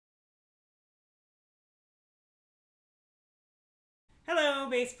Hello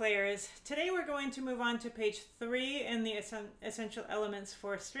bass players. Today we're going to move on to page 3 in the Essential Elements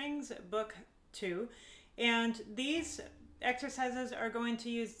for Strings, Book 2. And these exercises are going to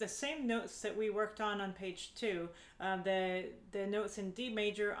use the same notes that we worked on page 2, the notes in D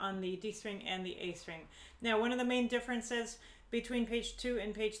major on the D string and the A string. Now, one of the main differences between page 2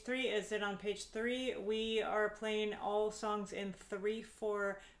 and page 3 is that on page 3 we are playing all songs in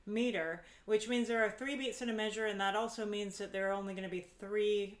 3/4 meter, which means there are 3 beats in a measure, and that also means that there are only going to be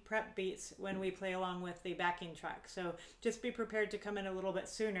 3 prep beats when we play along with the backing track. So just be prepared to come in a little bit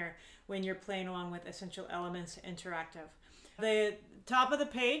sooner when you're playing along with Essential Elements Interactive. The top of the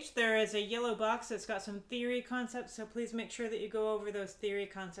page, there is a yellow box that's got some theory concepts, so please make sure that you go over those theory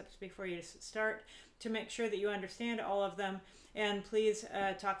concepts before you start to make sure that you understand all of them. And please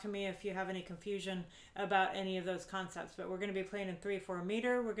talk to me if you have any confusion about any of those concepts. But we're going to be playing in 3/4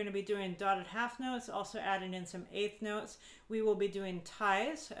 meter. We're going to be doing dotted half notes, also adding in some eighth notes. We will be doing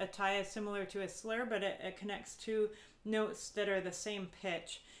ties. A tie is similar to a slur, but it connects 2 notes that are the same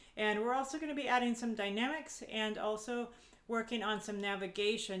pitch. And we're also going to be adding some dynamics and also working on some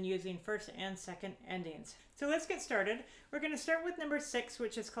navigation using first and second endings. So let's get started. We're going to start with number 6,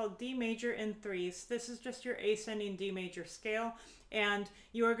 which is called D major in 3s. This is just your ascending D major scale, and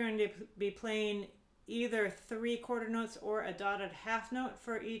you are going to be playing either 3 quarter notes or a dotted half note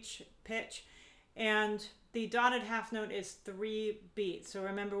for each pitch. And the dotted half note is 3 beats. So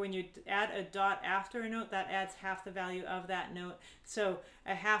remember, when you add a dot after a note, that adds half the value of that note. So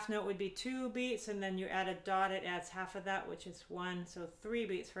a half note would be 2 beats, and then you add a dot, it adds half of that, which is 1. So 3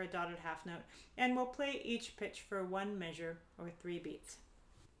 beats for a dotted half note. And we'll play each pitch for 1 measure or 3 beats.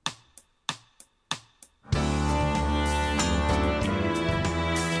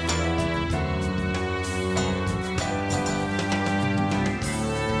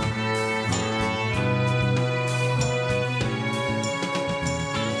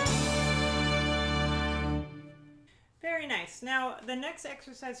 Now, the next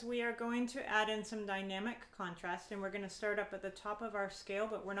exercise, we are going to add in some dynamic contrast, and we're going to start up at the top of our scale,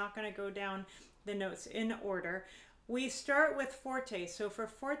 but we're not going to go down the notes in order. We start with forte. So for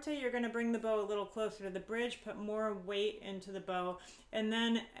forte, you're going to bring the bow a little closer to the bridge, put more weight into the bow, and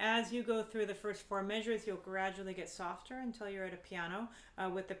then as you go through the first 4 measures, you'll gradually get softer until you're at a piano.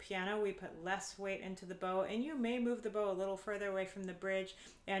 With the piano, we put less weight into the bow, and you may move the bow a little further away from the bridge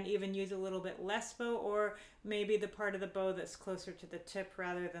and even use a little bit less bow, or maybe the part of the bow that's closer to the tip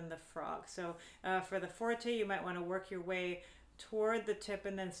rather than the frog. So for the forte, you might want to work your way toward the tip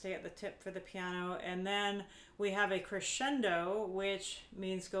and then stay at the tip for the piano. And then we have a crescendo, which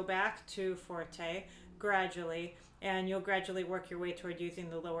means go back to forte gradually, and you'll gradually work your way toward using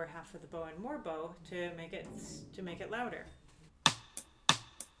the lower half of the bow and more bow to make it louder.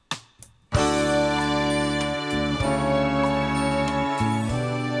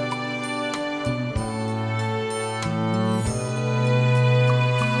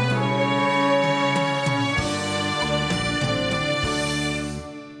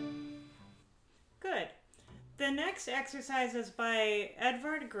 The next exercise is by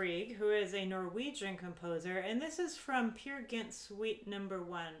Edvard Grieg, who is a Norwegian composer, and this is from Peer Gynt Suite number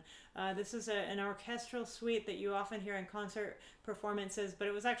 1. This is an orchestral suite that you often hear in concert performances, but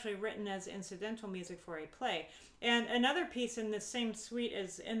it was actually written as incidental music for a play. And another piece in this same suite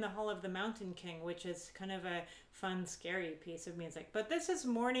is In the Hall of the Mountain King, which is kind of a fun, scary piece of music. But this is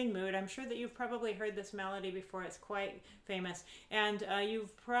Morning Mood. I'm sure that you've probably heard this melody before. It's quite famous. And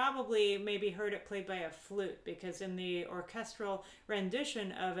you've probably maybe heard it played by a flute, because in the orchestral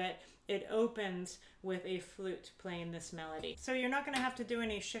rendition of it, it opens with a flute playing this melody. So you're not going to have to do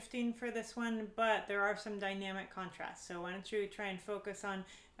any shifting for this one, but there are some dynamic contrasts. So why don't you try and focus on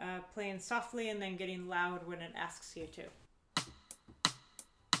playing softly and then getting loud when it asks you to.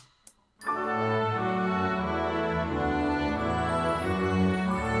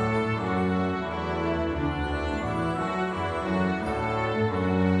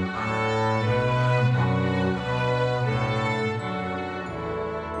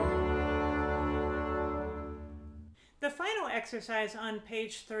 The final exercise on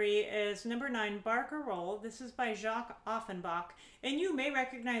page 3 is number 9, Bark or Roll. This is by Jacques Offenbach, and you may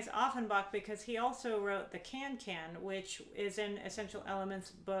recognize Offenbach because he also wrote the Can-Can, which is in Essential Elements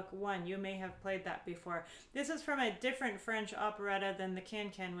Book 1. You may have played that before. This is from a different French operetta than the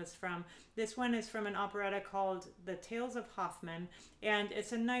Can-Can was from. This one is from an operetta called The Tales of Hoffmann, and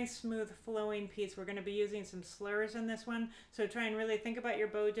it's a nice, smooth, flowing piece. We're going to be using some slurs in this one, so try and really think about your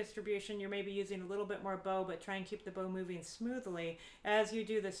bow distribution. You're maybe using a little bit more bow, but try and keep the bow moving smooth. smoothly as you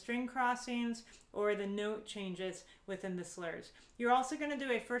do the string crossings or the note changes within the slurs. You're also going to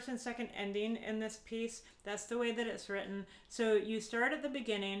do a first and second ending in this piece. That's the way that it's written. So you start at the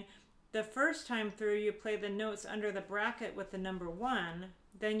beginning. The first time through, you play the notes under the bracket with the number 1.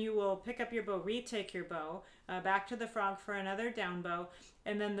 Then you will pick up your bow, retake your bow, back to the frog for another down bow.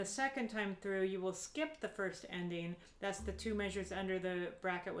 And then the second time through, you will skip the first ending. That's the 2 measures under the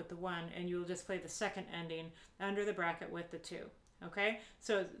bracket with the 1. And you will just play the second ending under the bracket with the 2. Okay,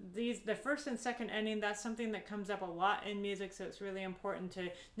 so the first and second ending, that's something that comes up a lot in music. So it's really important to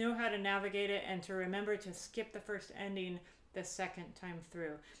know how to navigate it and to remember to skip the first ending the second time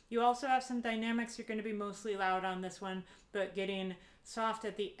through. You also have some dynamics. You're going to be mostly loud on this one, but getting soft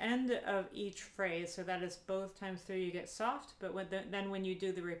at the end of each phrase. So that is both times through you get soft, but then when you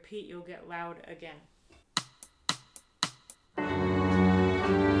do the repeat, you'll get loud again.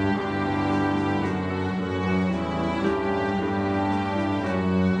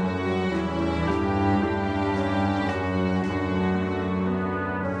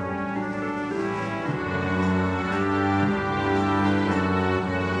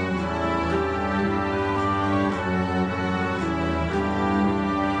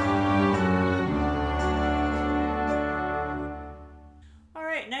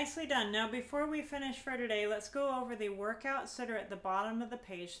 Nicely done. Now before we finish for today, let's go over the workouts that are at the bottom of the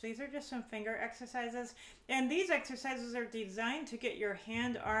page. These are just some finger exercises, and these exercises are designed to get your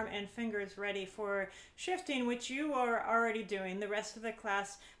hand, arm, and fingers ready for shifting, which you are already doing. The rest of the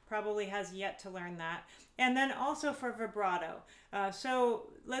class probably has yet to learn that. And then also for vibrato. So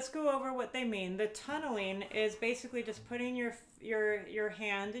let's go over what they mean. The tunneling is basically just putting your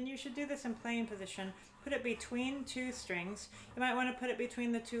hand, and you should do this in playing position, put it between 2 strings. You might want to put it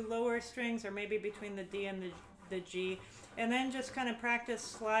between the 2 lower strings, or maybe between the D and the G. And then just kind of practice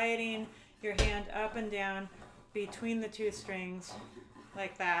sliding your hand up and down between the 2 strings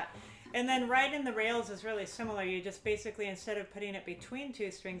like that. And then right in the rails is really similar. You just basically, instead of putting it between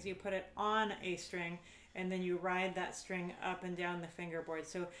 2 strings, you put it on a string, and then you ride that string up and down the fingerboard.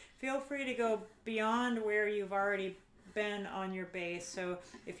 So feel free to go beyond where you've already been on your bass. So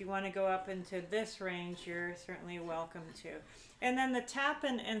if you want to go up into this range, you're certainly welcome to. And then the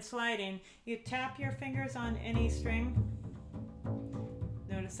tapping and sliding, you tap your fingers on any string.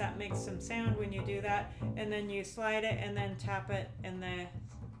 Notice that makes some sound when you do that. And then you slide it and then tap it in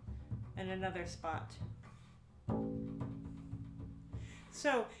another spot.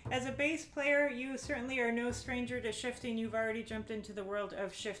 So as a bass player, you certainly are no stranger to shifting. You've already jumped into the world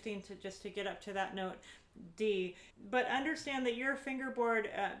of shifting just to get up to that note D. But understand that your fingerboard,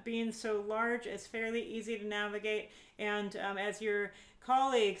 being so large, is fairly easy to navigate. And as your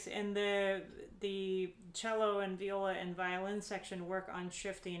colleagues in the cello and viola and violin section work on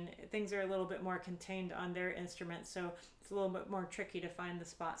shifting, things are a little bit more contained on their instruments. So it's a little bit more tricky to find the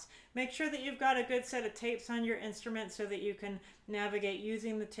spots. Make sure that you've got a good set of tapes on your instrument so that you can navigate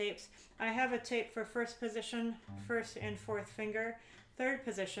using the tapes. I have a tape for first position, first and fourth finger, third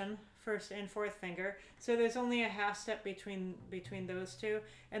position, first and fourth finger. So there's only a half step between those 2.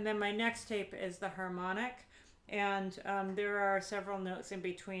 And then my next tape is the harmonic. And there are several notes in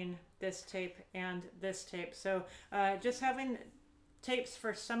between this tape and this tape. So just having tapes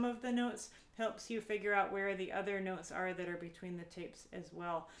for some of the notes helps you figure out where the other notes are that are between the tapes as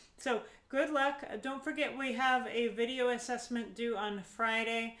well. So good luck. Don't forget we have a video assessment due on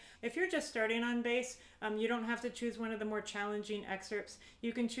Friday. If you're just starting on bass, you don't have to choose one of the more challenging excerpts.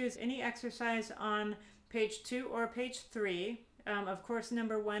 You can choose any exercise on page 2 or page 3. Of course,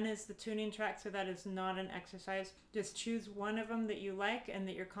 number 1 is the tuning track, so that is not an exercise. Just choose one of them that you like and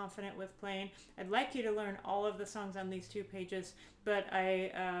that you're confident with playing. I'd like you to learn all of the songs on these 2 pages, but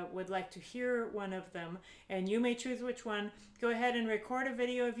I would like to hear one of them, and you may choose which one. Go ahead and record a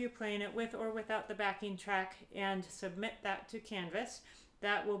video of you playing it with or without the backing track and submit that to Canvas.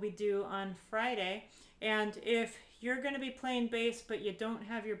 That will be due on Friday. And if you're going to be playing bass but you don't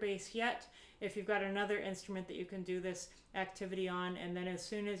have your bass yet, if you've got another instrument that you can do this activity on, and then as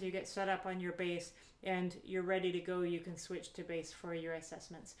soon as you get set up on your bass and you're ready to go, you can switch to bass for your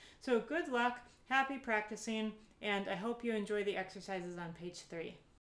assessments. So good luck, happy practicing, and I hope you enjoy the exercises on page 3.